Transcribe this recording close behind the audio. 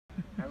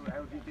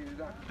How do you do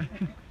that?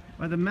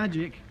 By the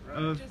magic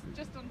of...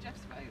 Just on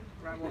Jeff's phone.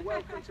 Right, well,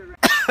 welcome to...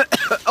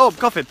 Oh, I'm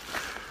coughing.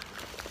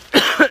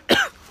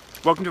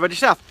 Welcome to Reddish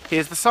South.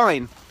 Here's the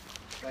sign.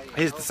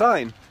 Here's the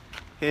sign.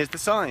 Here's the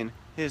sign.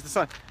 Here's the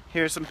sign.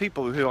 Here are some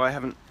people who I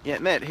haven't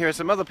yet met. Here are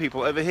some other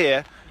people over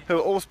here who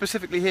are all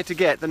specifically here to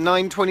get the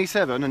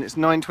 9:27, and it's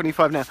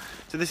 9:25 now.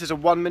 So this is a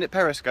 1-minute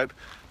Periscope.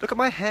 Look at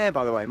my hair,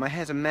 by the way. My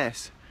hair's a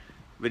mess.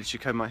 Really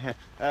should comb my hair.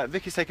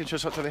 Vicky's taking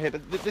shots over here,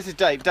 but this is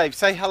Dave. Dave,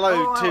 say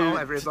hello hello,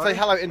 everybody. Say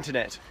hello,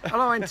 internet.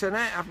 Hello,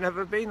 internet. I've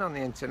never been on the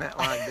internet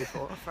like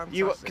before.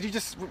 Fantastic. Could you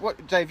just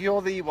Dave?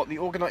 You're the what?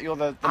 You're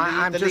the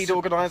I'm lead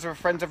organizer of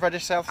Friends of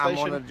Reddish South Station. I'm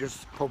one of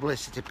just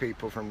publicity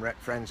people from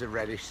Friends of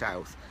Reddish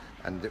South,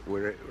 and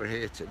we're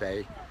here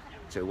today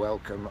to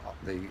welcome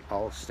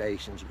all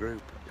stations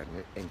group,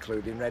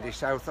 including Reddish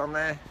South, on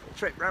their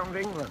trip round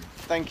England.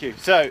 Thank you.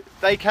 So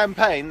they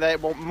campaign. They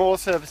want more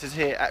services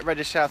here at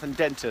Reddish South and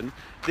Denton.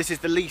 This is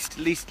the least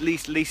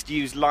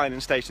used line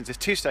and stations. There's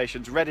 2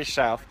 stations, Reddish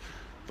South.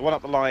 The one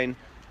up the line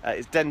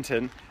is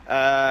Denton.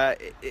 Not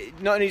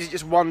only is it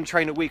just 1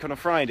 train a week on a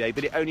Friday,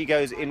 but it only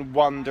goes in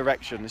one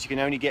direction. So you can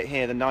only get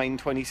here the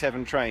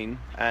 9:27 train,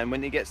 and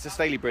when it gets to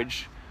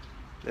Stalybridge,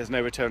 there's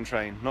no return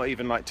train. Not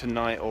even like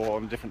tonight or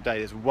on a different day.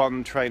 There's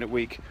 1 train a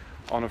week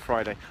on a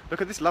Friday.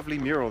 Look at this lovely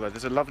mural there.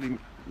 There's a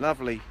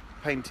lovely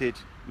painted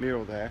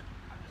mural there.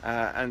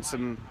 And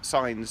some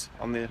signs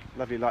on the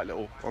lovely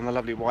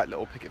white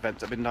little picket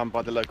fence that have been done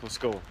by the local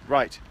school.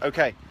 Right,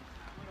 okay.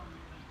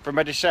 From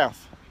Reddish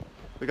South,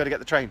 we've got to get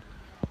the train.